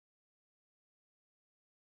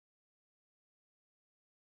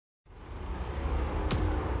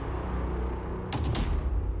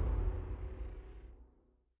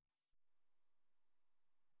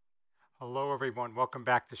Hello, everyone. Welcome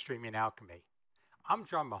back to Streaming Alchemy. I'm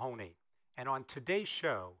John Mahoney, and on today's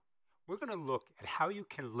show, we're going to look at how you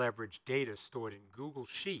can leverage data stored in Google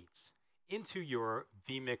Sheets into your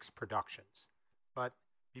vMix productions. But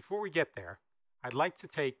before we get there, I'd like to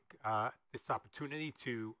take this opportunity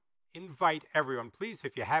to invite everyone. Please,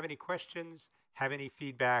 if you have any questions, have any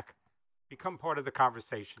feedback, become part of the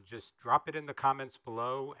conversation. Just drop it in the comments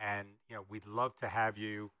below, and we'd love to have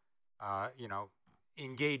you, uh, you know,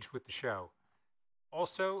 engage with the show.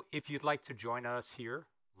 Also, if you'd like to join us here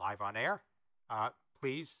live on air, uh,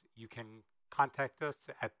 please, you can contact us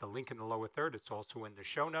at the link in the lower third. It's also in the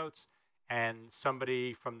show notes, and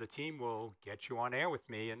somebody from the team will get you on air with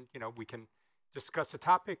me, and we can discuss a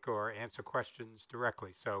topic or answer questions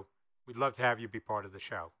directly. So we'd love to have you be part of the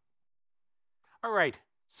show. All right,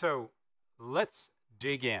 so let's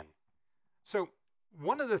dig in. So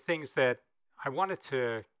one of the things that I wanted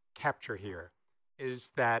to capture here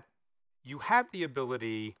is that you have the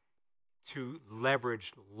ability to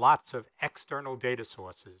leverage lots of external data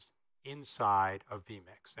sources inside of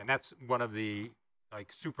vMix. And that's one of the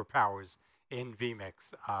superpowers in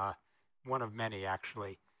vMix, one of many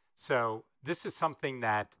actually. So this is something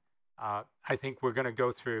that I think we're going to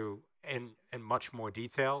go through in much more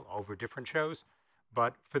detail over different shows.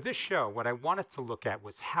 But for this show, what I wanted to look at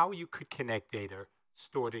was how you could connect data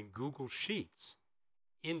stored in Google Sheets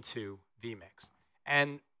into vMix.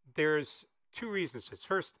 And there's two reasons.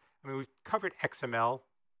 First, I mean, we've covered XML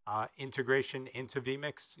integration into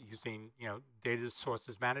vMix using, Data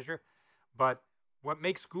Sources Manager. But what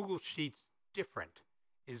makes Google Sheets different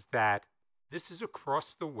is that this is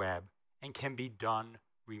across the web and can be done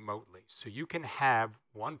remotely. So you can have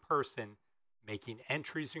one person making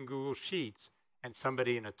entries in Google Sheets and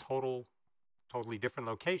somebody in a totally different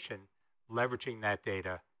location leveraging that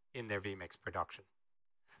data in their vMix production.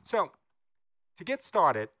 So to get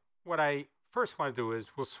started, what I first want to do is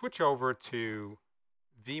we'll switch over to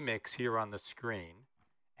vMix here on the screen,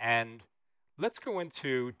 and let's go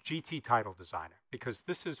into GT Title Designer because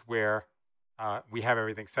this is where we have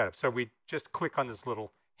everything set up. So we just click on this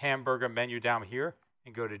little hamburger menu down here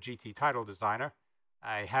and go to GT Title Designer.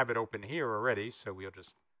 I have it open here already, so we'll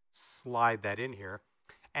just slide that in here.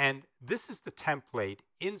 And this is the template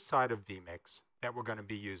inside of vMix that we're going to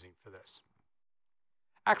be using for this.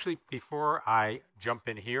 Actually, before I jump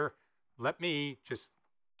in here, let me just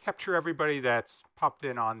capture everybody that's popped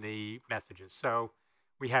in on the messages. So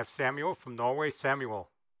we have Samuel from Norway. Samuel,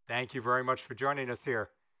 thank you very much for joining us here.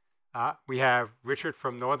 We have Richard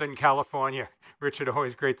from Northern California. Richard,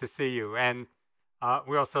 always great to see you. And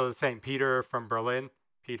we also have the same Peter from Berlin.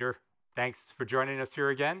 Peter, thanks for joining us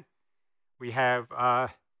here again. We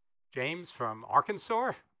have James from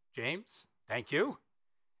Arkansas. James, thank you.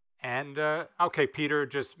 And okay, Peter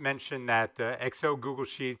just mentioned that Excel Google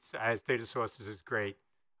Sheets as data sources is great,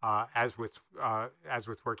 as with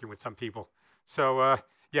working with some people. So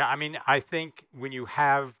yeah, I mean, I think when you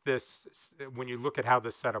have this, when you look at how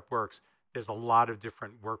this setup works, there's a lot of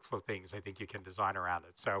different workflow things I think you can design around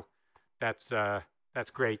it. So that's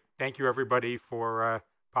great. Thank you everybody for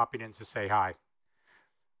popping in to say hi.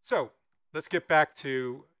 So let's get back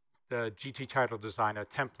to the GT Title Designer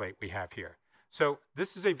template we have here. So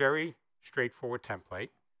this is a very straightforward template.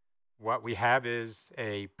 What we have is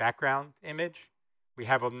a background image. We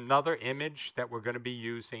have another image that we're going to be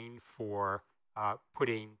using for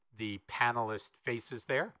putting the panelist faces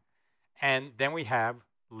there. And then we have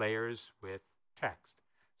layers with text.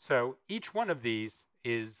 So each one of these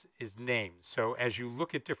is named. So as you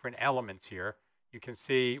look at different elements here, you can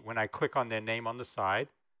see when I click on their name on the side,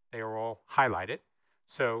 they are all highlighted.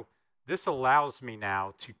 So this allows me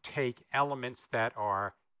now to take elements that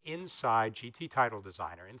are inside GT Title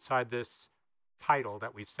Designer, inside this title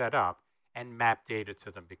that we've set up, and map data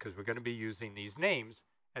to them because we're going to be using these names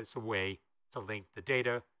as a way to link the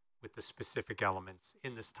data with the specific elements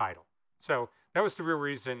in this title. So that was the real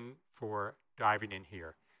reason for diving in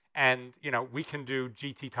here. And we can do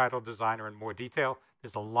GT Title Designer in more detail.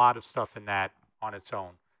 There's a lot of stuff in that on its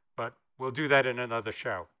own, but we'll do that in another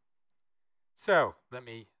show. So let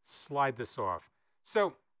me slide this off.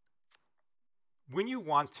 So when you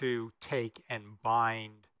want to take and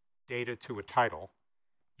bind data to a title,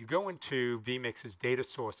 you go into vMix's Data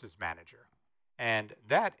Sources Manager. And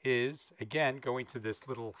that is, again, going to this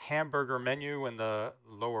little hamburger menu in the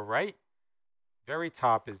lower right. Very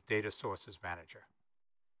top is Data Sources Manager.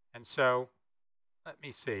 And so let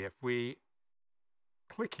me see, if we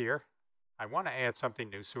click here, I want to add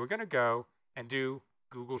something new. So we're going to go and do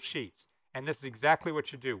Google Sheets. And this is exactly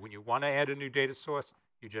what you do. When you want to add a new data source,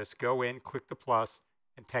 you just go in, click the plus,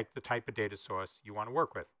 and take the type of data source you want to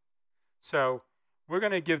work with. So we're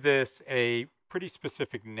going to give this a pretty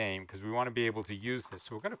specific name because we want to be able to use this.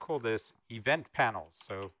 So we're going to call this event panels.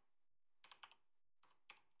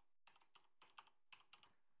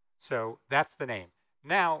 So that's the name.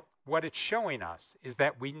 Now, what it's showing us is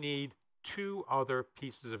that we need two other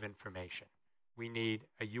pieces of information. We need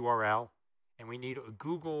a URL and we need a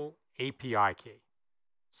Google API key.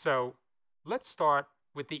 So let's start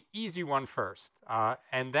with the easy one first,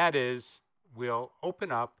 and that is we'll open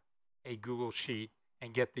up a Google Sheet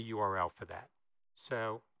and get the URL for that.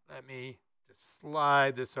 So let me just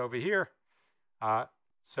slide this over here.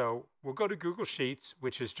 So we'll go to Google Sheets,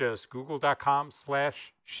 which is just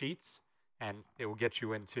google.com/sheets, and it will get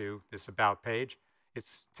you into this About page.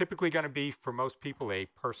 It's typically going to be, for most people, a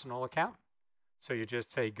personal account. So you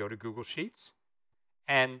just say, go to Google Sheets.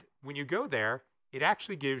 And when you go there, it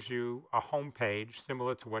actually gives you a home page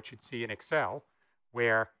similar to what you'd see in Excel,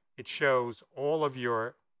 where it shows all of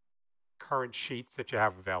your current sheets that you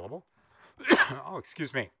have available. Oh,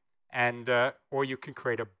 excuse me. And or you can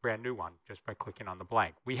create a brand new one just by clicking on the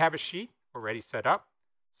blank. We have a sheet already set up,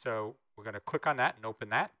 so we're going to click on that and open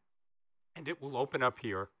that, and it will open up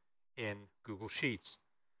here in Google Sheets.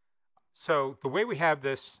 So the way we have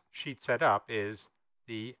this sheet set up is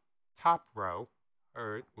the top row,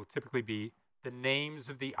 or it will typically be the names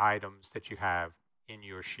of the items that you have in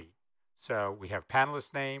your sheet. So we have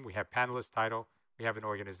panelist name, we have panelist title, we have an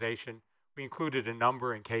organization. We included a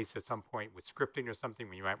number in case at some point with scripting or something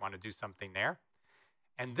when you might want to do something there.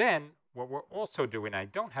 And then what we're also doing, I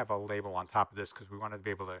don't have a label on top of this because we wanted to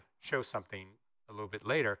be able to show something a little bit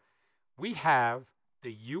later. We have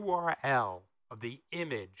the URL of the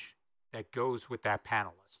image that goes with that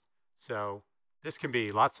panelist. So this can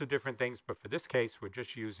be lots of different things, but for this case, we're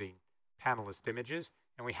just using panelist images,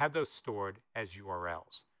 and we have those stored as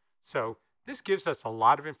URLs. So this gives us a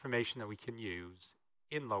lot of information that we can use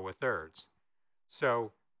in lower thirds.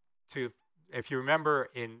 So if you remember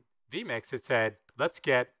in vMix, it said, let's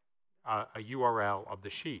get a URL of the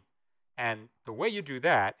sheet. And the way you do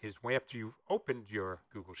that is after you've opened your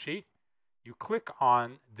Google Sheet, you click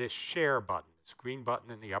on this share button, this green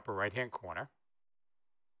button in the upper right-hand corner.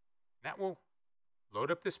 That will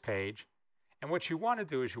load up this page. And what you want to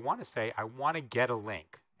do is you want to say, I want to get a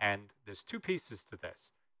link. And there's two pieces to this.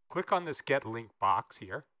 Click on this get link box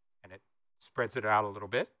here, and it spreads it out a little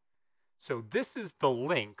bit. So this is the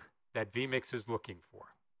link that vMix is looking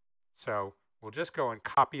for. So we'll just go and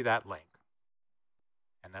copy that link.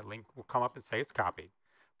 And that link will come up and say it's copied.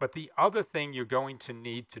 But the other thing you're going to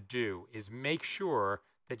need to do is make sure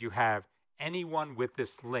that you have anyone with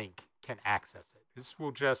this link can access it. This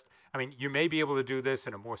will just, I mean, you may be able to do this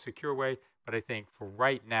in a more secure way, but I think for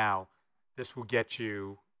right now, this will get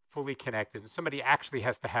you fully connected. And somebody actually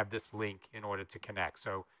has to have this link in order to connect.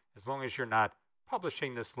 So as long as you're not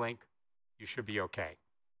publishing this link, you should be okay.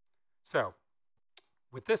 So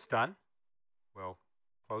with this done, we'll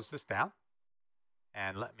close this down.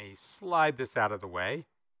 And let me slide this out of the way.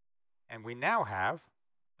 And we now have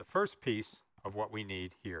the first piece of what we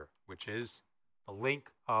need here, which is the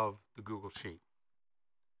link of the Google Sheet.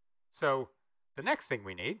 So the next thing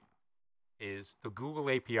we need is the Google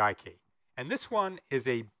API key. And this one is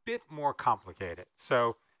a bit more complicated.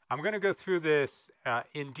 So I'm going to go through this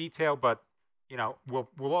in detail, but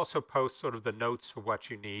we'll also post sort of the notes for what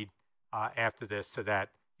you need after this so that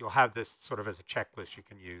you'll have this sort of as a checklist you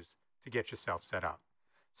can use to get yourself set up.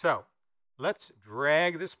 So let's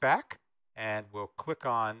drag this back and we'll click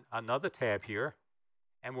on another tab here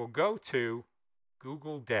and we'll go to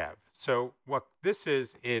Google Dev. So what this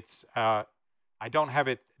is, it's, I don't have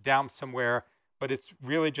it down somewhere, but it's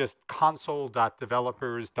really just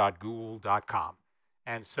console.developers.google.com.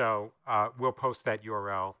 And so we'll post that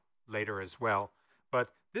URL later as well. But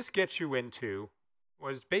this gets you into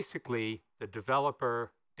what is basically the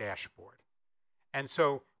developer dashboard. And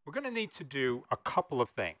so we're going to need to do a couple of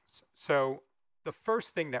things. So the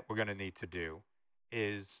first thing that we're going to need to do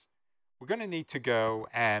is we're going to need to go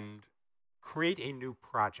and create a new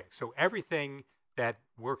project. So everything that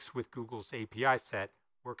works with Google's API set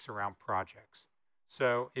works around projects.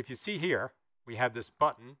 So if you see here, we have this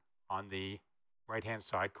button on the right-hand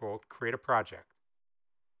side called Create a Project.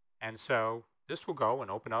 And so this will go and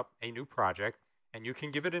open up a new project, and you can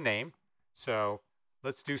give it a name. So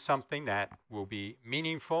let's do something that will be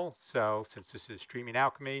meaningful. So since this is Streaming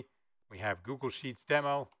Alchemy, we have Google Sheets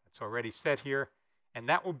demo. It's already set here. And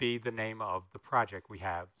that will be the name of the project we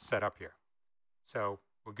have set up here. So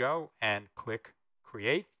we'll go and click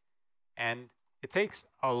Create. And it takes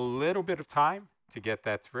a little bit of time to get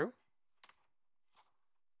that through.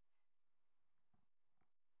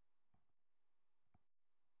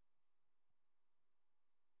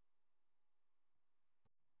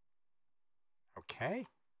 Okay,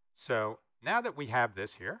 so now that we have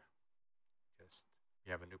this here, just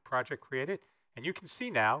we have a new project created, and you can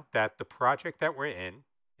see now that the project that we're in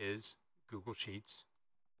is Google Sheets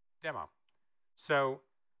demo. So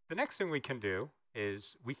the next thing we can do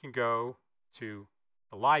is we can go to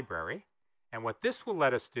the library, and what this will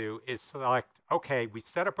let us do is select, okay, we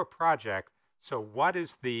set up a project, so what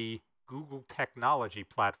is the Google technology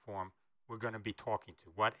platform we're going to be talking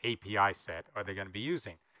to? What API set are they going to be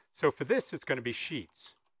using? So for this, it's going to be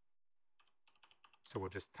Sheets. So we'll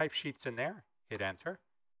just type Sheets in there, hit enter,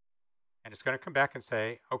 and it's going to come back and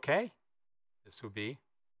say, okay, this will be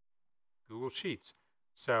Google Sheets.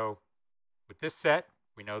 So with this set,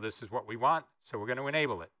 we know this is what we want, so we're going to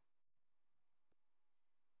enable it.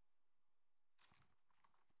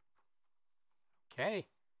 Okay,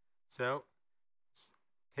 so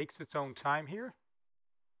it takes its own time here.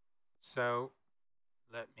 So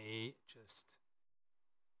let me just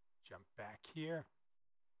jump back here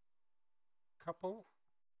a couple.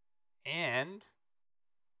 And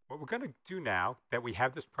what we're going to do now that we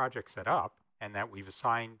have this project set up and that we've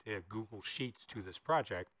assigned Google Sheets to this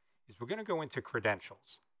project is we're going to go into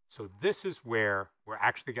credentials. So this is where we're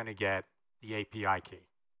actually going to get the API key.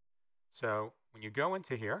 So when you go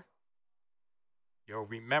into here, you'll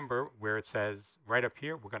remember where it says right up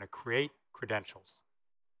here, we're going to create credentials.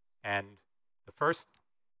 And the first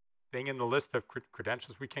thing in the list of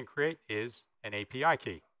credentials we can create is an API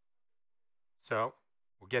key. So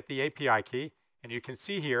we'll get the API key, and you can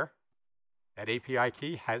see here that API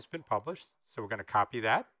key has been published. So we're going to copy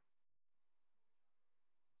that.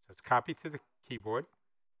 So it's copied to the keyboard,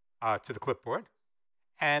 to the clipboard.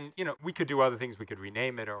 And we could do other things. We could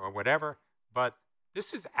rename it or whatever. But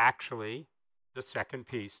this is actually the second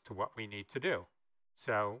piece to what we need to do.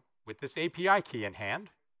 So with this API key in hand,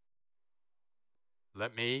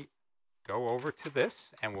 let me go over to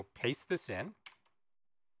this and we'll paste this in.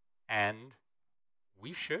 And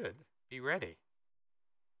we should be ready.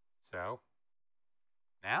 So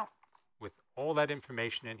now, with all that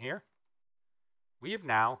information in here, we have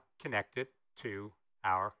now connected to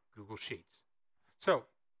our Google Sheets. So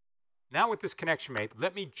now with this connection made,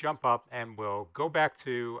 let me jump up and we'll go back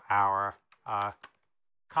to our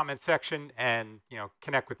comment section and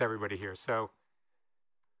connect with everybody here. So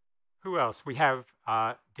who else? We have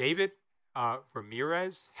David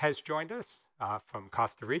Ramirez has joined us from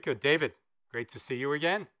Costa Rica. David, great to see you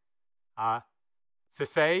again.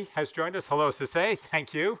 Sise has joined us. Hello, Sise.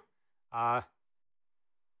 Thank you. The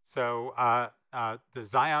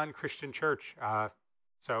Zion Christian Church.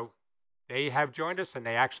 So they have joined us, and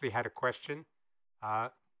they actually had a question.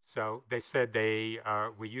 So they said they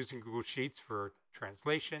were using Google Sheets for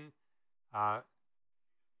translation.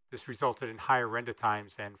 This resulted in higher render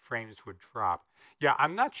times and frames would drop. Yeah,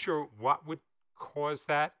 I'm not sure what would cause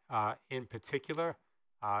that in particular,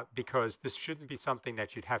 because this shouldn't be something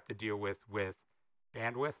that you'd have to deal with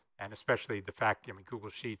bandwidth, and especially the fact, Google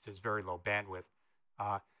Sheets is very low bandwidth.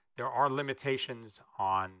 There are limitations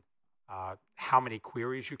on how many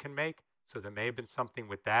queries you can make. So there may have been something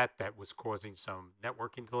with that was causing some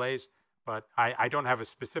networking delays. But I don't have a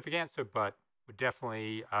specific answer, but would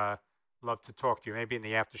definitely love to talk to you. Maybe in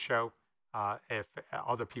the after show, if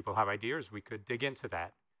other people have ideas, we could dig into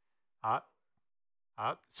that.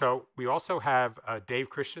 So we also have Dave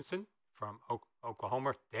Christensen from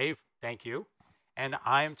Oklahoma. Dave, thank you. And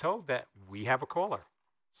I am told that we have a caller.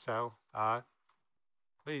 So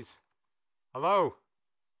please. Hello.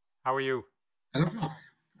 How are you? Hello.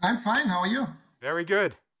 I'm fine. How are you? Very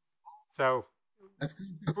good. So that's good.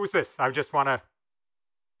 Who's this? I just want to.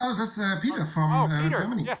 Oh, that's Peter from Peter.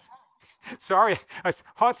 Germany. Yes. Sorry, it's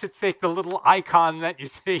hard to take the little icon that you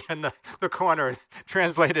see in the corner and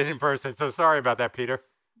translate it in person. So sorry about that, Peter.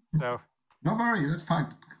 So. No worry, that's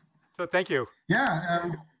fine. So thank you.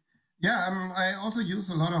 Yeah. I also use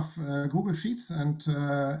a lot of Google Sheets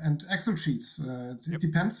and Excel sheets. It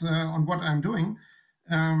depends on what I'm doing.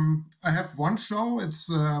 I have one show. It's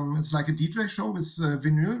like a DJ show with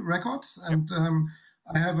vinyl records, and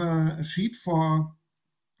I have a sheet for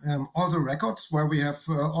all the records where we have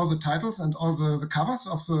all the titles and all the covers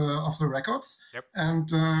of the records.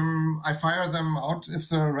 And I fire them out if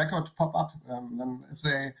the record pop up. Then if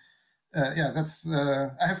they that's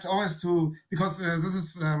I have to always because this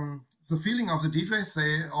is the feeling of the DJs.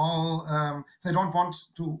 They all they don't want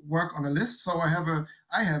to work on a list, so I have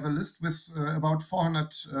a list with about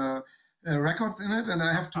 400 records in it, and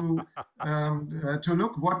I have to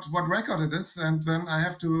look what record it is, and then I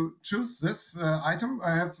have to choose this item.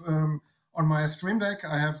 I have on my Stream Deck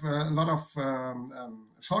I have a lot of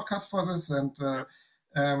shortcuts for this, and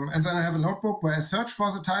then I have a notebook where I search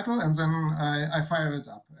for the title, and then I fire it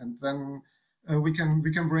up, and then we can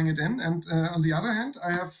bring it in. And on the other hand,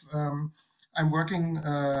 I'm working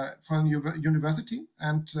for a university,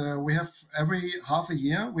 and we have every half a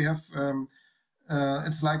year we have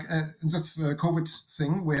it's like in this COVID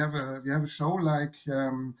thing we have a show like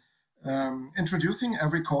introducing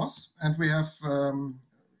every course, and we have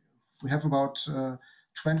about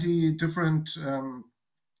 20 different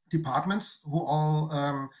departments who all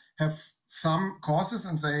have some courses,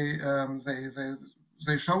 and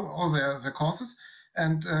they show all their courses.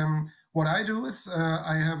 And what I do is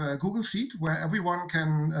I have a Google Sheet where everyone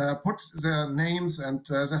can put their names and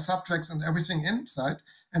their subjects and everything inside.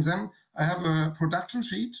 And then I have a production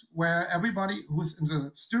sheet where everybody who's in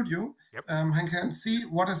the studio can see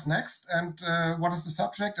what is next and what is the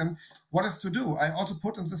subject and what is to do. I also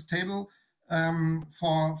put in this table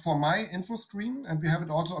for my info screen, and we have it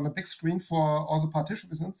also on a big screen for all the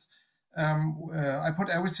participants. I put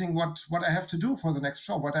everything what I have to do for the next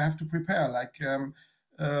show, what I have to prepare, like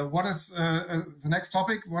what is the next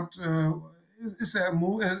topic, what is there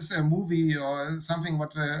a movie or something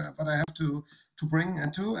what I have to bring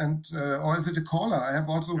into, and or is it a caller? I have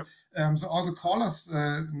also so all the callers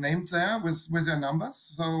named there with their numbers.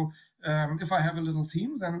 So if I have a little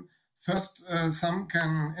team, then first some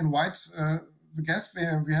can invite the guest.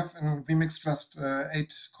 We have in vMix just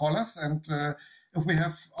 8 callers, and if we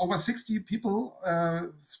have over 60 people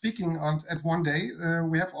speaking at one day,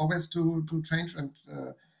 we have always to change and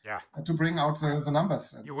to bring out the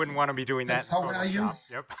numbers. And you wouldn't want to be doing that in how Photoshop. I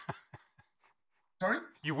use. Sorry?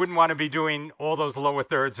 You wouldn't want to be doing all those lower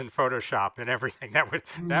thirds in Photoshop and everything.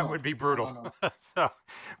 That would be brutal. No. So,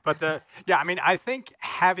 but I mean, I think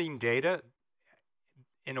having data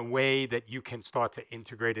in a way that you can start to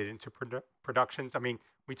integrate it into productions. I mean,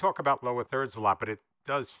 we talk about lower thirds a lot, but it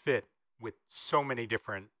does fit with so many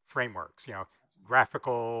different frameworks. You know,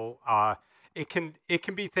 graphical. It can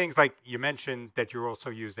be things like you mentioned that you're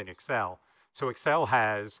also using Excel. So Excel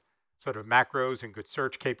has sort of macros and good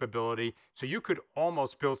search capability. So you could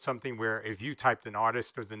almost build something where if you typed an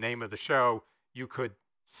artist or the name of the show, you could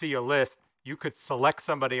see a list. You could select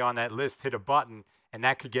somebody on that list, hit a button, and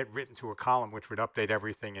that could get written to a column, which would update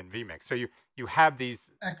everything in vMix. So you have these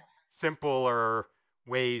simpler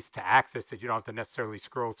ways to access it. You don't have to necessarily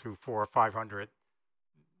scroll through 400 or 500,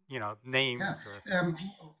 names. Yeah.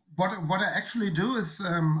 What I actually do is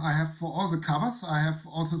I have for all the covers, I have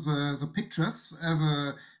also the pictures as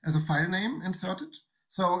a file name inserted.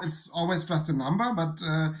 So it's always just a number, but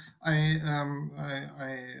I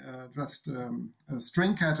just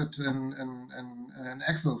string cat it in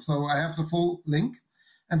Excel. So I have the full link.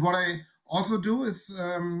 And what I also do is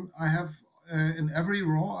I have in every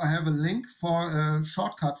row I have a link for a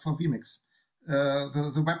shortcut for vMix,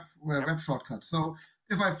 the web shortcut. So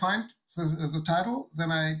if I find the title,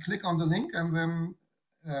 then I click on the link, and then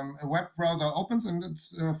a web browser opens and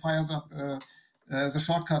it fires up the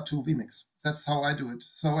shortcut to vMix. That's how I do it.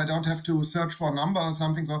 So I don't have to search for a number or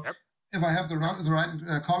something. So if I have the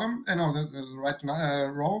right column, the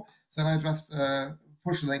right row, then I just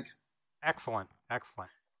push the link. Excellent.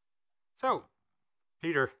 So,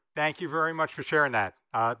 Peter, thank you very much for sharing that.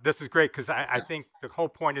 This is great because I think the whole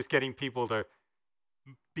point is getting people to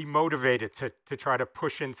be motivated to try to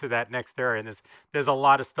push into that next area. And there's a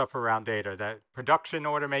lot of stuff around data. That production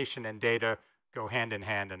automation and data go hand in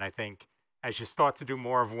hand. And I think as you start to do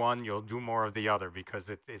more of one, you'll do more of the other because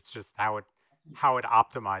it's just how it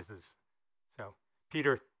optimizes. So,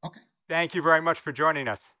 Peter, thank you very much for joining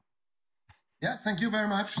us. Yeah, thank you very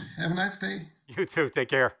much. Have a nice day. You too. Take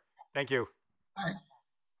care. Thank you. Bye.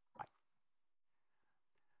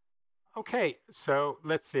 Okay, so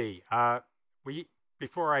let's see.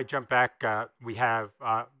 Before I jump back, we have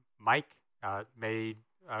Mike made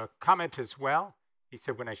a comment as well. He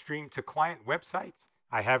said, when I stream to client websites,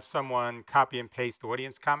 I have someone copy and paste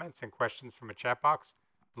audience comments and questions from a chat box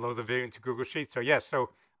below the video into Google Sheets. So yes, so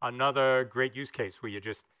another great use case where you're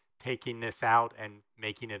just taking this out and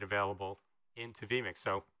making it available into vMix.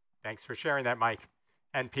 So thanks for sharing that, Mike.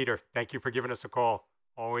 And Peter, thank you for giving us a call.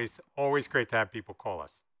 Always great to have people call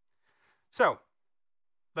us. So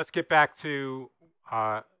let's get back to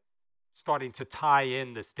starting to tie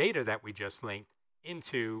in this data that we just linked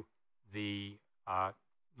into the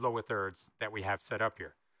lower thirds that we have set up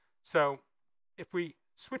here. So if we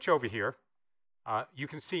switch over here, you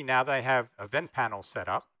can see now that I have event panel set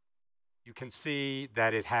up, you can see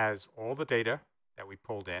that it has all the data that we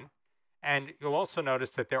pulled in. And you'll also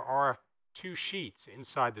notice that there are 2 sheets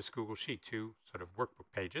inside this Google Sheet, 2 sort of workbook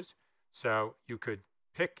pages. So you could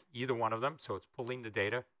pick either one of them. So it's pulling the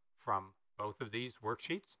data from both of these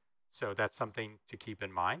worksheets. So that's something to keep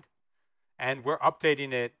in mind. And we're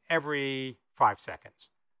updating it every 5 seconds.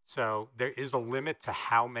 So there is a limit to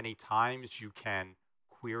how many times you can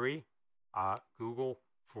query Google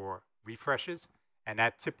for refreshes. And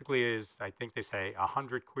that typically is, I think they say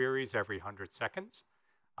 100 queries every 100 seconds.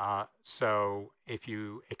 So if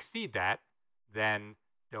you exceed that, then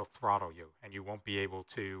they'll throttle you and you won't be able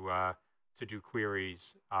to do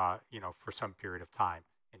queries for some period of time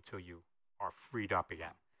until you are freed up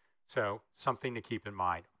again. So something to keep in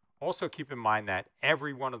mind. Also keep in mind that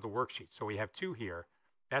every one of the worksheets, so we have 2 here,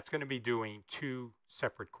 that's going to be doing 2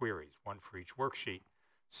 separate queries, one for each worksheet.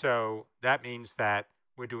 So that means that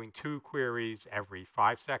we're doing 2 queries every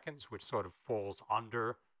 5 seconds, which sort of falls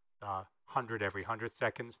under 100 every 100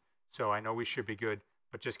 seconds. So I know we should be good,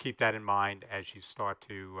 but just keep that in mind as you start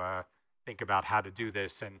to think about how to do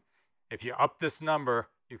this. And if you up this number,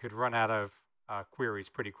 you could run out of queries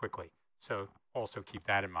pretty quickly. So also keep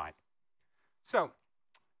that in mind. So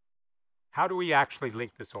how do we actually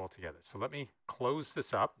link this all together? So let me close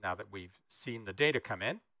this up now that we've seen the data come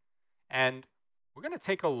in. And we're going to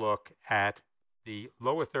take a look at the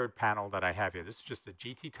lower third panel that I have here. This is just the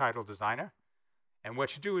GT Title Designer. And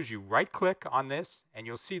what you do is you right click on this and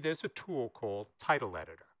you'll see there's a tool called Title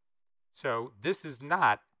Editor. So this is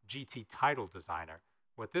not GT Title Designer.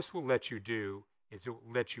 What this will let you do is it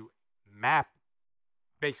will let you map,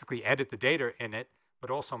 basically edit the data in it, but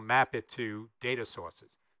also map it to data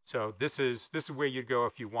sources. So this is where you'd go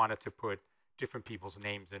if you wanted to put different people's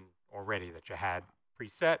names in already that you had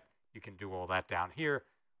preset. You can do all that down here.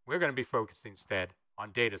 We're going to be focused instead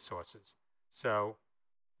on data sources. So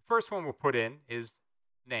the first one we'll put in is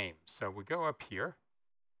names. So we go up here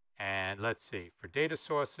and let's see, for data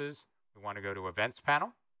sources, we want to go to Events Panel.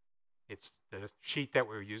 It's the sheet that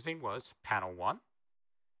we're using was Panel 1.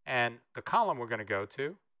 And the column we're going to go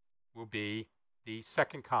to will be the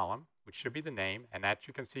second column, which should be the name. And that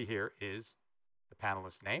you can see here is the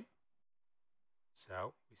panelist name.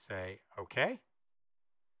 So we say, OK.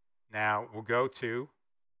 Now we'll go to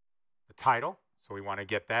the title. So we want to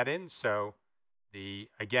get that in. So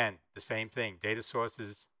again, the same thing, data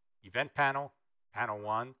sources, event panel, panel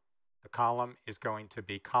 1. The column is going to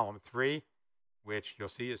be column 3, which you'll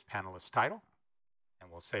see is panelist title. And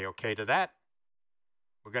we'll say OK to that.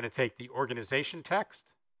 We're going to take the organization text.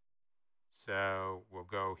 So we'll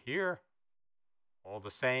go here, all the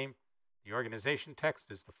same. The organization text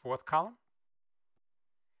is the 4th column.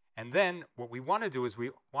 And then what we want to do is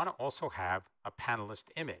we want to also have a panelist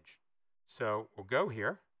image. So we'll go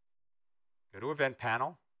here, go to Event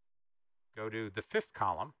Panel, go to the 5th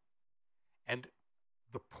column. And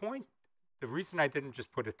the reason I didn't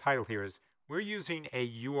just put a title here is we're using a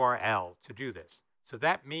URL to do this. So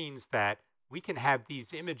that means that we can have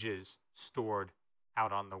these images stored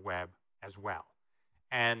out on the web as well.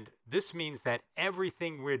 And this means that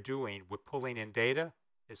everything we're doing with pulling in data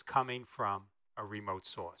is coming from a remote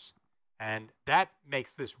source. And that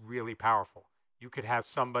makes this really powerful. You could have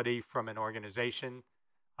somebody from an organization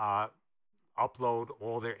upload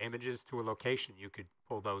all their images to a location. You could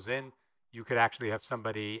pull those in. You could actually have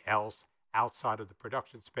somebody else outside of the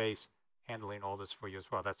production space handling all this for you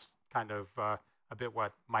as well. That's kind of a bit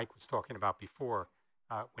what Mike was talking about before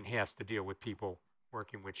when he has to deal with people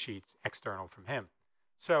working with sheets external from him.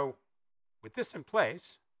 So with this in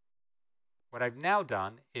place, what I've now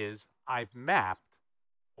done is I've mapped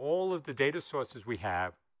all of the data sources we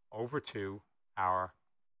have over to our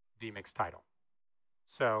vMix title.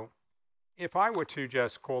 So if I were to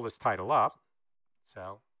just call this title up,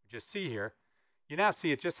 so just see here, you now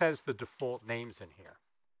see it just has the default names in here.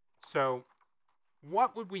 So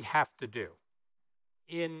what would we have to do?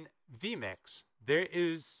 In vMix, there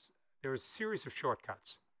is a series of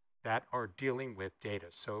shortcuts that are dealing with data.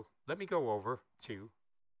 So let me go over to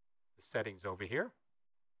the settings over here.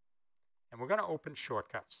 And we're going to open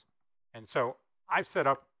shortcuts. And so I've set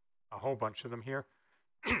up a whole bunch of them here.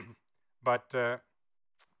 But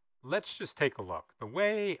let's just take a look. The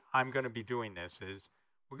way I'm going to be doing this is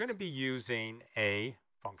we're going to be using a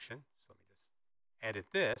function. So let me just edit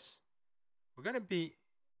this. We're going to be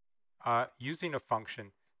using a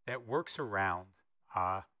function that works around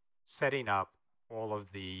setting up all of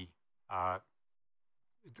the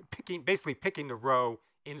basically picking the row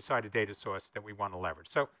inside a data source that we want to leverage.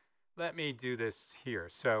 So let me do this here.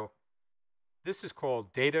 So this is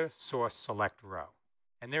called data source select row.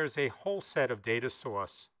 And there's a whole set of data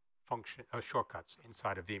source function shortcuts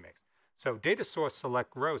inside of vMix. So data source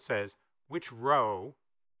select row says which row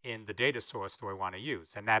in the data source do I want to use?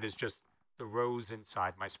 And that is just the rows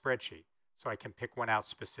inside my spreadsheet. So I can pick one out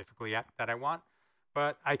specifically that I want.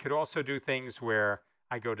 But I could also do things where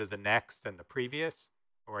I go to the next and the previous,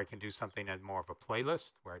 or I can do something as more of a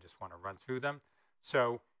playlist where I just want to run through them.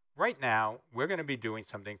 So right now we're going to be doing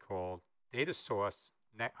something called data source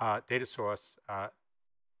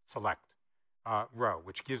select row,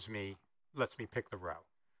 which lets me pick the row.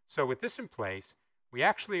 So with this in place, we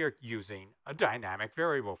actually are using a dynamic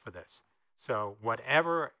variable for this. So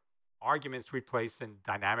whatever arguments we place in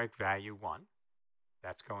dynamic value 1,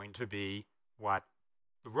 that's going to be what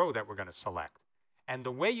the row that we're going to select. And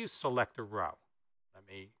the way you select a row, let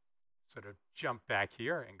me sort of jump back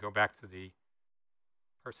here and go back to the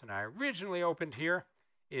person I originally opened here,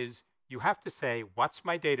 is you have to say, what's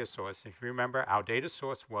my data source? If you remember, our data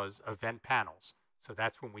source was event panels. So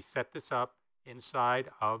that's when we set this up inside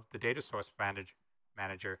of the data source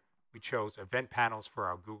manager. We chose event panels for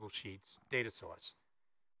our Google Sheets data source.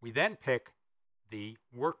 We then pick the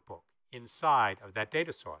workbook inside of that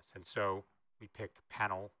data source. And so we picked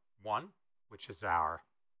panel 1, which is our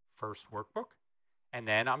first workbook. And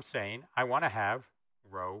then I'm saying I want to have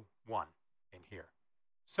row 1 in here.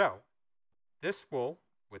 So this will,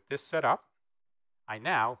 with this set up, I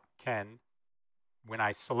now can, when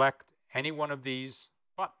I select any one of these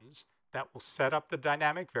buttons, that will set up the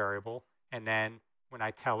dynamic variable. And then when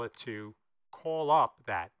I tell it to call up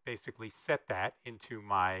that, basically set that into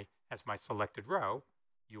as my selected row,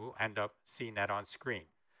 you will end up seeing that on screen.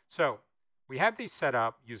 So we have these set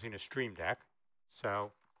up using a Stream Deck.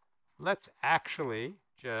 So let's actually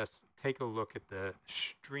just take a look at the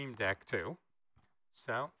Stream Deck too.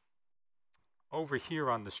 So over here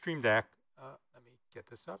on the Stream Deck, let me get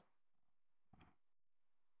this up.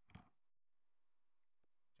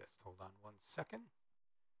 Just hold on one second.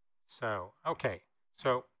 So, okay.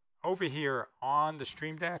 So over here on the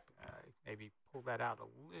Stream Deck, maybe pull that out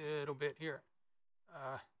a little bit here.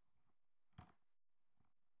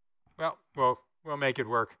 We'll make it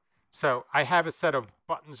work. So I have a set of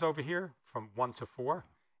buttons over here from 1 to 4,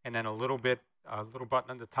 and then a little button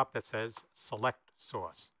on the top that says select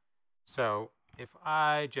source. So if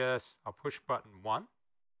I'll push button 1.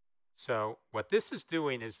 So what this is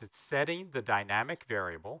doing is it's setting the dynamic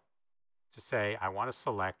variable to say I want to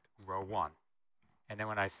select row 1. And then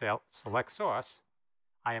when I select source,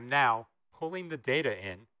 I am now pulling the data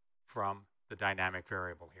in from the dynamic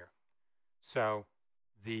variable here. So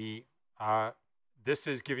this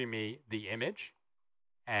is giving me the image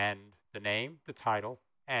and the name, the title,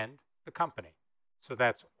 and the company. So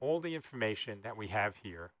that's all the information that we have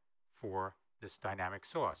here for this dynamic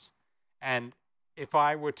source. And if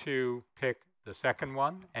I were to pick the second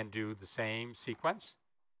one and do the same sequence,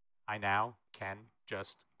 I now can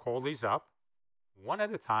just call these up one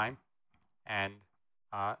at a time, and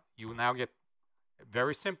you will now get,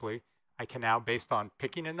 very simply, I can now, based on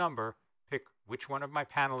picking a number, pick which one of my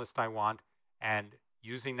panelists I want, and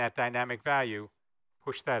using that dynamic value,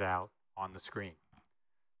 push that out on the screen.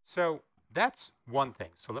 So that's one thing.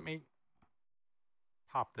 So let me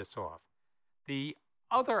pop this off. The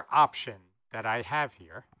other option that I have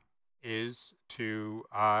here is to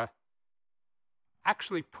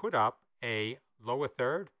actually put up a lower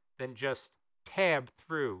third, then just tab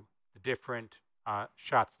through the different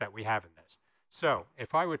shots that we have in this. So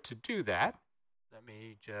if I were to do that, let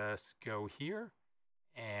me just go here,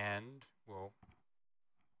 and we'll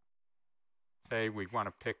say we want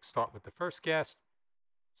to start with the first guest.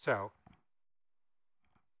 So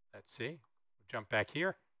let's see, jump back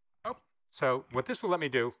here. Oh, so what this will let me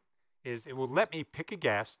do is it will let me pick a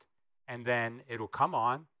guest, and then it'll come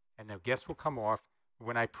on, and the guest will come off.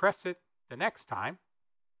 When I press it the next time,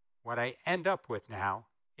 what I end up with now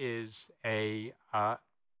is a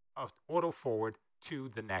auto forward to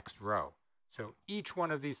the next row. So each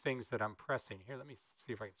one of these things that I'm pressing here, let me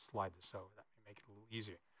see if I can slide this over. That may make it a little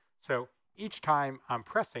easier. So each time I'm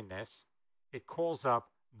pressing this, it calls up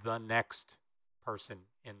the next person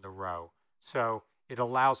in the row. So it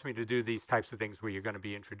allows me to do these types of things where you're going to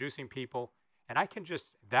be introducing people. And I can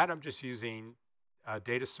I'm just using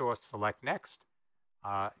data source select next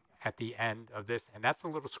at the end of this. And that's a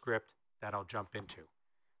little script that I'll jump into.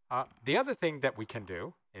 The other thing that we can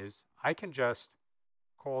do is I can just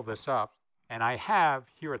call this up, and I have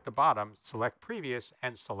here at the bottom select previous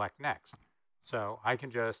and select next. So I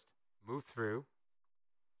can just move through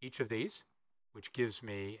each of these, which gives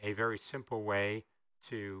me a very simple way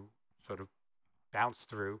to sort of bounce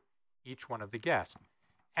through each one of the guests.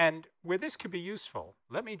 And where this could be useful,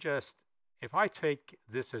 let me just, if I take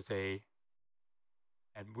this as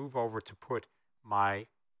and move over to put my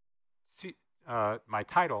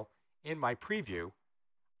title in my preview,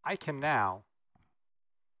 I can now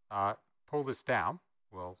pull this down.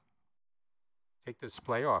 We'll take the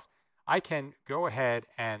display off. I can go ahead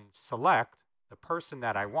and select the person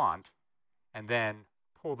that I want and then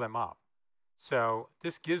pull them up. So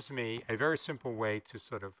this gives me a very simple way to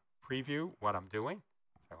sort of preview what I'm doing.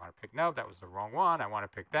 So I want to pick, no, that was the wrong one. I want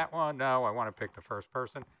to pick that one. No, I want to pick the first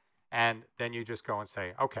person. And then you just go and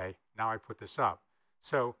say, okay, now I put this up.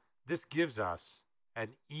 So this gives us an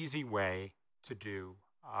easy way to do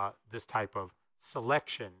this type of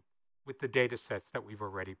selection with the data sets that we've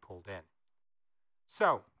already pulled in.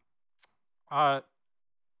 So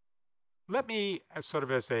let me, sort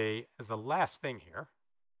of as a last thing here,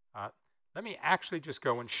 let me actually just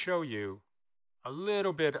go and show you a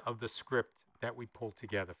little bit of the script that we pulled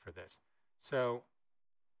together for this. So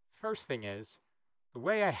first thing is, the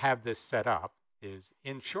way I have this set up is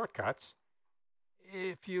in Shortcuts.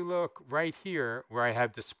 If you look right here where I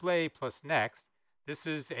have display plus next, this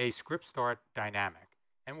is a script start dynamic.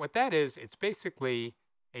 And what that is, it's basically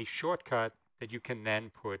a shortcut that you can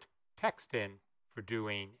then put text in for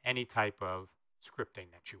doing any type of scripting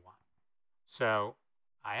that you want. So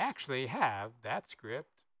I actually have that script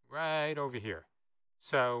right over here.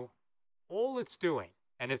 So all it's doing,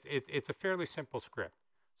 and it's a fairly simple script.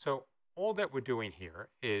 So all that we're doing here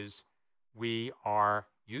is we are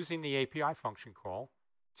using the API function call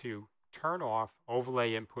to turn off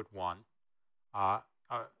overlay input 1,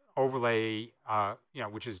 overlay,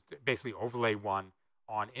 which is basically overlay 1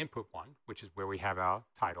 on input 1, which is where we have our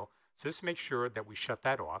title. So just make sure that we shut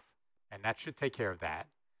that off, and that should take care of that.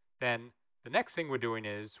 Then the next thing we're doing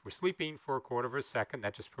is we're sleeping for 1/4 of a second.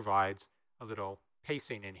 That just provides a little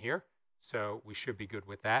pacing in here. So we should be good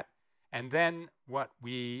with that. And then what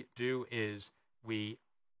we do is we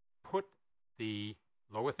put the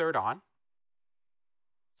lower third on,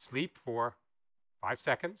 sleep for 5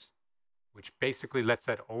 seconds, which basically lets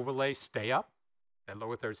that overlay stay up, that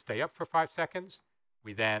lower third stay up for 5 seconds.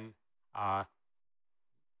 We then, after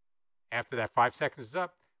that 5 seconds is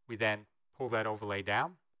up, we then pull that overlay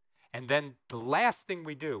down. And then the last thing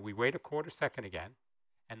we do, we wait a 1/4 second again.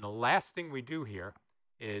 And the last thing we do here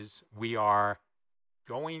is we are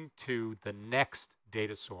going to the next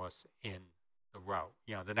data source in the row,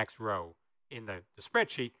 the next row in the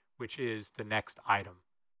spreadsheet, which is the next item,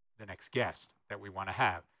 the next guest that we want to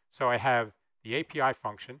have. So I have the API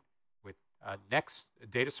function with next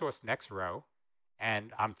data source, next row,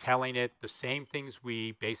 and I'm telling it the same things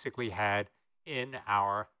we basically had in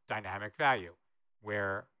our dynamic value,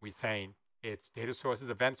 where we're saying it's data sources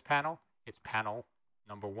events panel, it's panel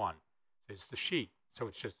number 1. It's the sheet. So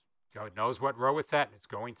it's just, it knows what row it's at, and it's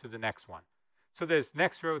going to the next one. So there's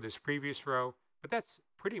next row, there's previous row, but that's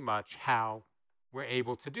pretty much how we're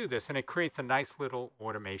able to do this. And it creates a nice little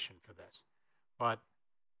automation for this. But,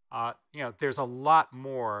 there's a lot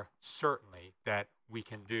more, certainly, that we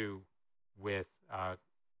can do with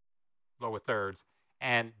lower thirds.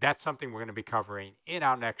 And that's something we're going to be covering in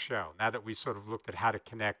our next show. Now that we sort of looked at how to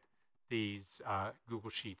connect these Google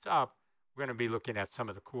Sheets up, we're going to be looking at some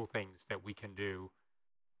of the cool things that we can do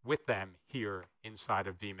with them here inside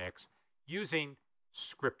of vMix using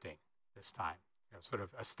scripting this time. Sort of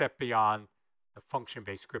a step beyond the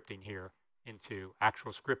function-based scripting here into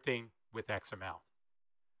actual scripting with XML.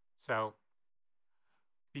 So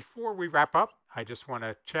before we wrap up, I just want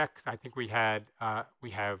to check. I think we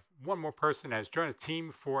have one more person has joined us,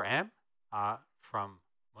 Team 4M from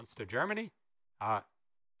Munster, Germany.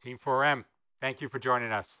 Team 4M, thank you for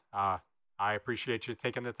joining us. I appreciate you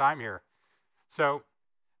taking the time here. So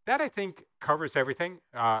that, I think, covers everything.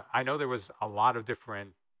 I know there was a lot of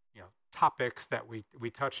different topics that we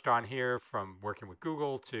touched on here, from working with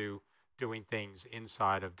Google to doing things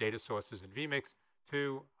inside of data sources in vMix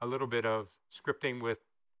to a little bit of scripting with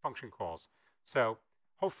function calls. So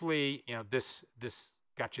hopefully, this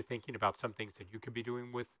got you thinking about some things that you could be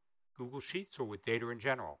doing with Google Sheets or with data in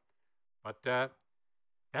general. But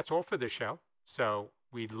that's all for this show. So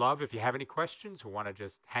we'd love if you have any questions or want to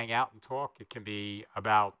just hang out and talk. It can be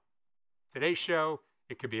about today's show.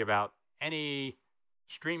 It could be about any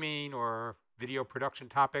streaming or video production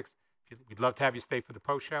topics. We'd love to have you stay for the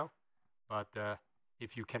post show. But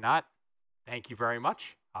if you cannot, thank you very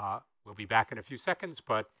much. We'll be back in a few seconds.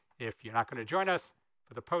 But if you're not going to join us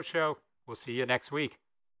for the post show, we'll see you next week.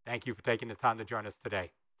 Thank you for taking the time to join us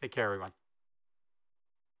today. Take care, everyone.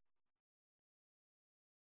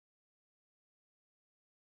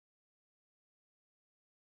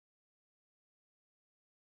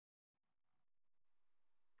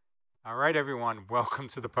 All right, everyone, welcome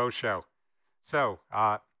to the post show. So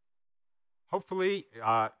hopefully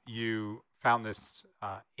you found this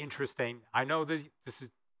interesting. I know this is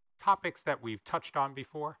topics that we've touched on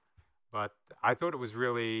before, but I thought it was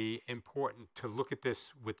really important to look at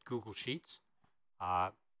this with Google Sheets.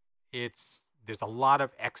 There's a lot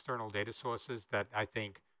of external data sources that I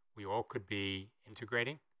think we all could be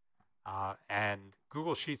integrating. And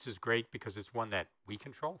Google Sheets is great because it's one that we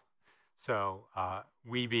control. So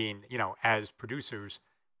we being, as producers,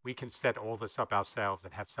 we can set all this up ourselves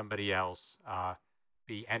and have somebody else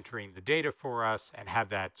be entering the data for us and have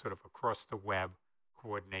that sort of across the web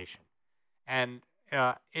coordination. And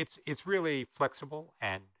it's really flexible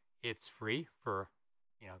and it's free for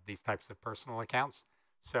these types of personal accounts.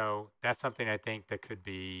 So that's something I think that could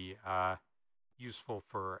be useful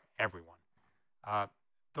for everyone. Uh,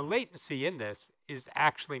 the latency in this is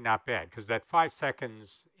actually not bad because that 5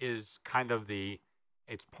 seconds is kind of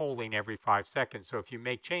it's polling every 5 seconds. So if you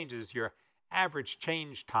make changes, your average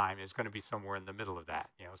change time is going to be somewhere in the middle of that,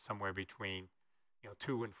 somewhere between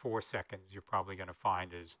 2 and 4 seconds you're probably going to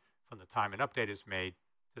find is from the time an update is made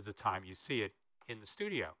to the time you see it in the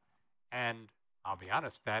studio. And I'll be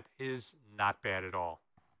honest, that is not bad at all.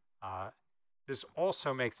 This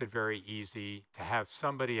also makes it very easy to have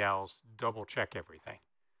somebody else double check everything.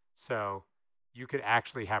 So you could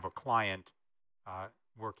actually have a client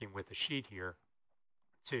working with a sheet here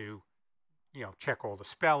to, check all the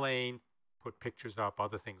spelling, put pictures up,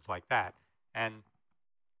 other things like that. And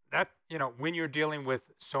that, when you're dealing with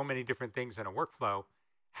so many different things in a workflow,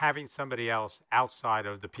 having somebody else outside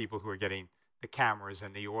of the people who are getting the cameras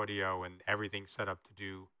and the audio and everything set up to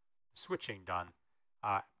do switching done,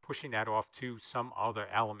 pushing that off to some other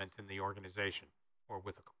element in the organization or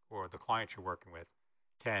or the client you're working with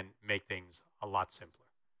can make things a lot simpler.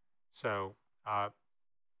 So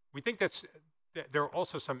we think there are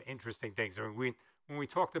also some interesting things. I mean, when we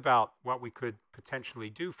talked about what we could potentially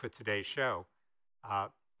do for today's show,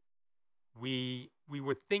 we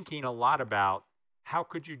were thinking a lot about how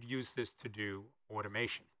could you use this to do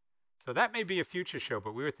automation. So that may be a future show,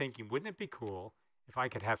 but we were thinking, wouldn't it be cool if I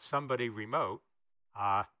could have somebody remote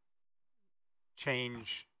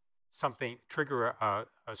change something, trigger a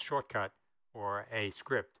shortcut or a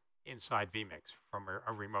script inside vMix from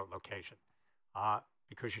a remote location.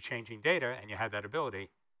 Because you're changing data and you have that ability,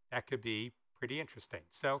 that could be pretty interesting.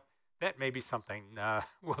 So that may be something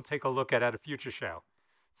we'll take a look at a future show.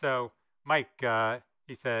 So Mike,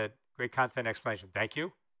 he said, great content explanation. Thank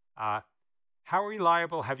you. How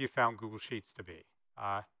reliable have you found Google Sheets to be?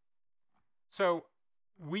 So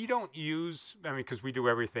we don't use, because we do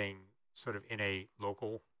everything sort of in a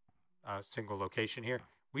local single location here.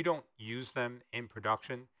 We don't use them in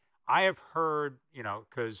production. I have heard,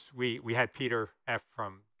 because we had Peter F.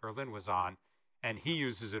 from Berlin was on, and he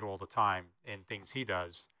uses it all the time in things he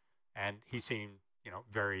does, and he seemed,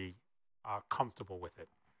 very comfortable with it.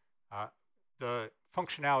 The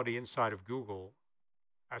functionality inside of Google,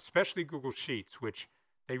 especially Google Sheets, which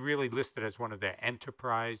they really listed as one of their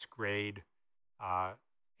enterprise grade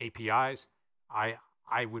APIs,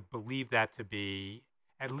 I would believe that to be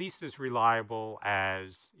at least as reliable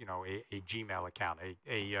as a Gmail account,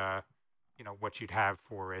 what you'd have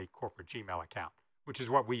for a corporate Gmail account, which is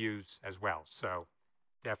what we use as well. So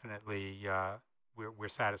definitely we're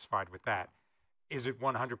satisfied with that. Is it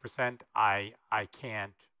 100%? I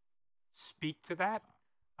can't speak to that,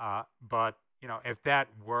 but if that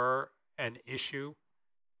were an issue,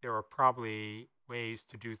 there are probably ways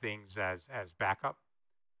to do things as backup,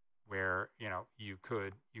 where you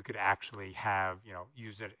could actually have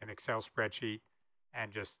use an Excel spreadsheet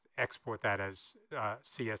and just export that as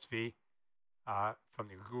CSV from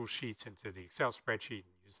the Google Sheets into the Excel spreadsheet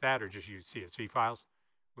and use that, or just use CSV files,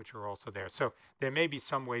 which are also there. So there may be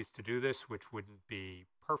some ways to do this which wouldn't be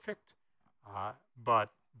perfect, but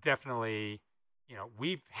definitely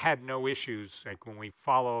we've had no issues. Like when we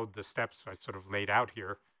followed the steps I sort of laid out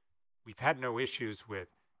here, we've had no issues with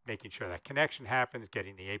making sure that connection happens,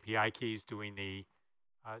 getting the API keys, doing the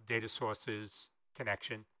data sources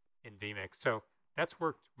connection in vMix. So that's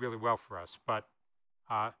worked really well for us. But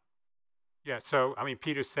yeah, so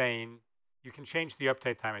Peter's saying you can change the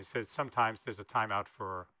update time. He says sometimes there's a timeout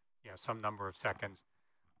for some number of seconds,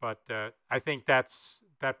 but I think that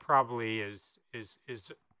probably is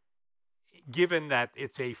given that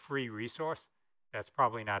it's a free resource, that's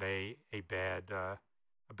probably not a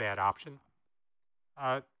bad option.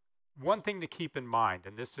 One thing to keep in mind,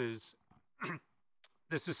 and this is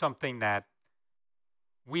this is something that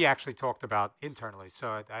we actually talked about internally, so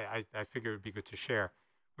I figured it would be good to share.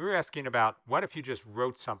 We were asking about what if you just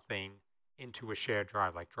wrote something into a shared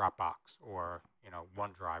drive like Dropbox or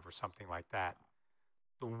OneDrive or something like that.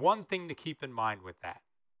 The one thing to keep in mind with that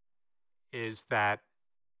is that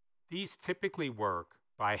these typically work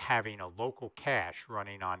by having a local cache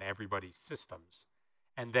running on everybody's systems,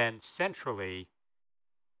 and then centrally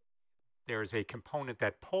there's a component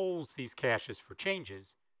that polls these caches for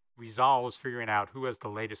changes, resolves figuring out who has the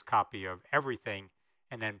latest copy of everything,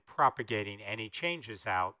 and then propagating any changes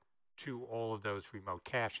out to all of those remote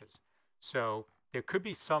caches. So there could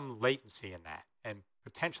be some latency in that, and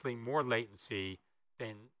potentially more latency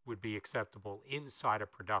than would be acceptable inside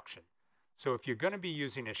of production. So if you're going to be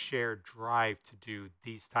using a shared drive to do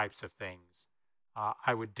these types of things,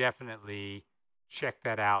 I would definitely check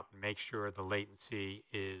that out and make sure the latency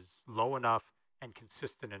is low enough and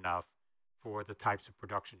consistent enough for the types of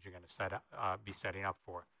productions you're going to be setting up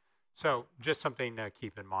for. So just something to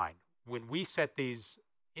keep in mind. When we set these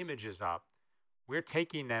images up, we're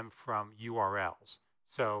taking them from URLs.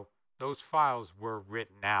 So those files were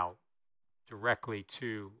written out directly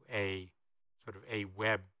to a sort of a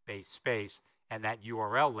web-based space, and that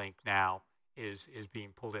URL link now is being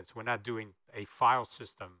pulled in. So we're not doing a file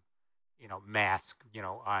system, mask,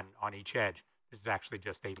 on each edge. This is actually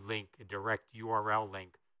just a link, a direct URL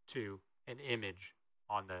link to an image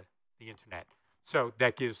on the internet. So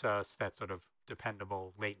that gives us that sort of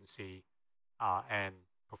dependable latency and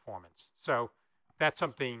performance. So that's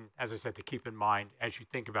something, as I said, to keep in mind as you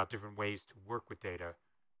think about different ways to work with data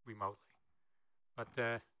remotely.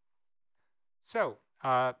 But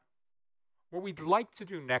what we'd like to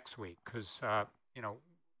do next week, because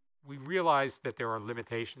we realize that there are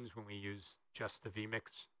limitations when we use just the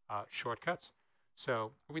vMix shortcuts.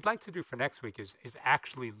 So what we'd like to do for next week is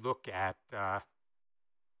actually look at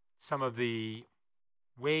some of the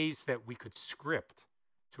ways that we could script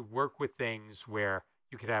to work with things where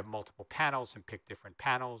you could have multiple panels and pick different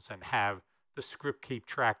panels and have the script keep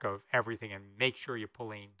track of everything and make sure you're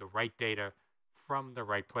pulling the right data from the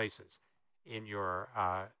right places in your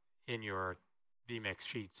vMix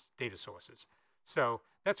Sheets data sources. So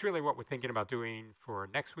that's really what we're thinking about doing for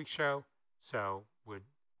next week's show. So would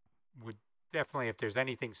definitely, if there's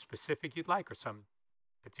anything specific you'd like or some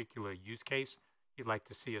particular use case you'd like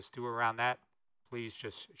to see us do around that, please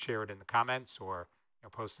just share it in the comments or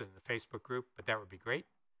post it in the Facebook group, but that would be great.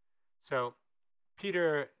 So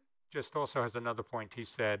Peter just also has another point. He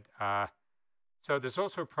said, so there's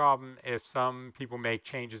also a problem if some people make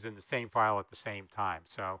changes in the same file at the same time.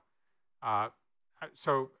 So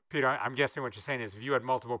Peter, I'm guessing what you're saying is if you had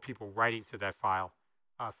multiple people writing to that file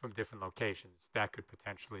from different locations, that could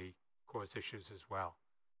potentially cause issues as well.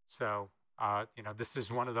 So, this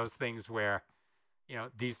is one of those things where,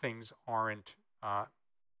 these things aren't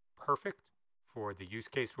perfect for the use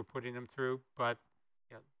case we're putting them through, but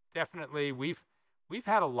definitely we've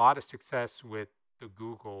had a lot of success with the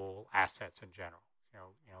Google assets in general.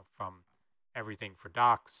 From everything for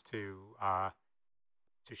Docs to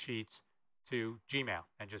Sheets to Gmail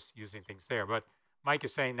and just using things there. But Mike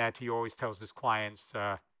is saying that he always tells his clients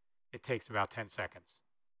it takes about 10 seconds.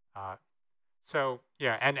 So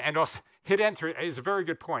yeah, and also hit enter is a very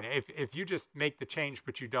good point. If you just make the change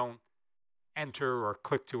but you don't enter or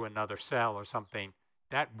click to another cell or something,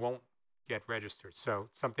 that won't get registered. So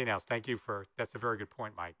something else. Thank you that's a very good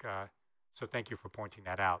point, Mike. So thank you for pointing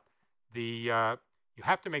that out. You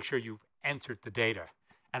have to make sure you've entered the data.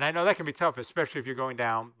 And I know that can be tough, especially if you're going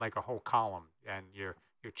down like a whole column and you're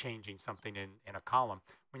changing something in a column.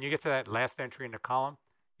 When you get to that last entry in the column,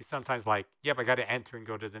 you sometimes like, yep, I got to enter and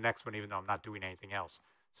go to the next one, even though I'm not doing anything else.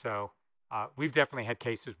 So we've definitely had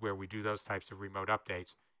cases where we do those types of remote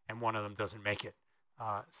updates and one of them doesn't make it.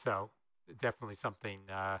 So definitely something,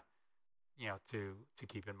 to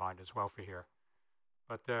keep in mind as well for here.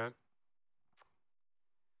 But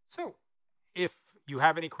so if you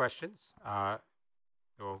have any questions,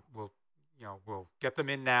 we'll get them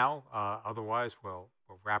in now. Otherwise, we'll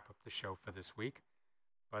wrap up the show for this week.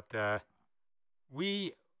 But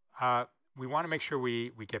we want to make sure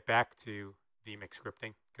we get back to vMix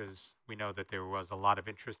scripting because we know that there was a lot of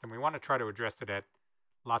interest, and we want to try to address it at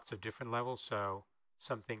lots of different levels. So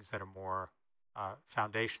some things that are more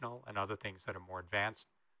foundational and other things that are more advanced.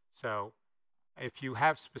 So if you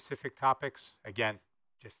have specific topics, again,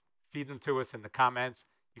 just feed them to us in the comments.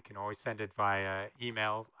 You can always send it via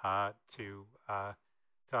email to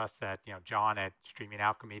us at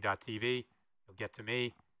john@streamingalchemy.tv. You'll get to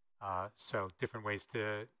me. So different ways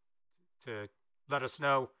to let us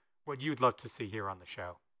know what you'd love to see here on the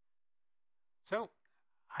show. So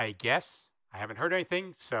I guess I haven't heard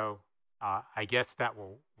anything. So I guess that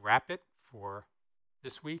will wrap it for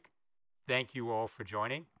this week. Thank you all for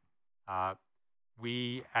joining.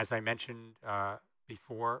 We, as I mentioned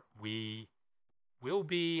before, we will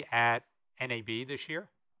be at NAB this year,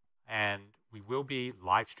 and we will be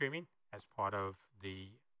live streaming as part of the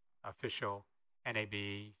official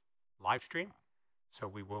NAB live stream. So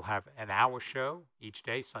we will have an hour show each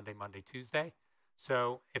day, Sunday, Monday, Tuesday.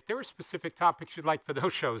 So if there are specific topics you'd like for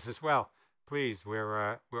those shows as well, please,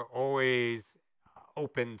 we're always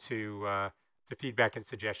open to feedback and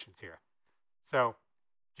suggestions here. So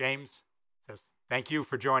James says, thank you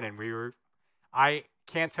for joining. I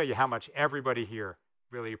can't tell you how much everybody here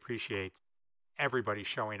really appreciates everybody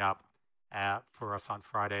showing up for us on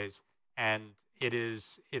Fridays. And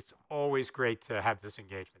it's always great to have this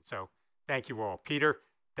engagement. So thank you all. Peter,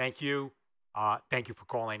 thank you. Thank you for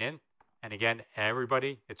calling in. And again,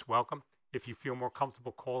 everybody, it's welcome. If you feel more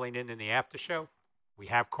comfortable calling in the after show, we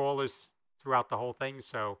have callers throughout the whole thing.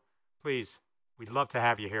 So please, we'd love to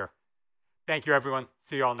have you here. Thank you, everyone.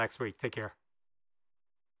 See you all next week. Take care.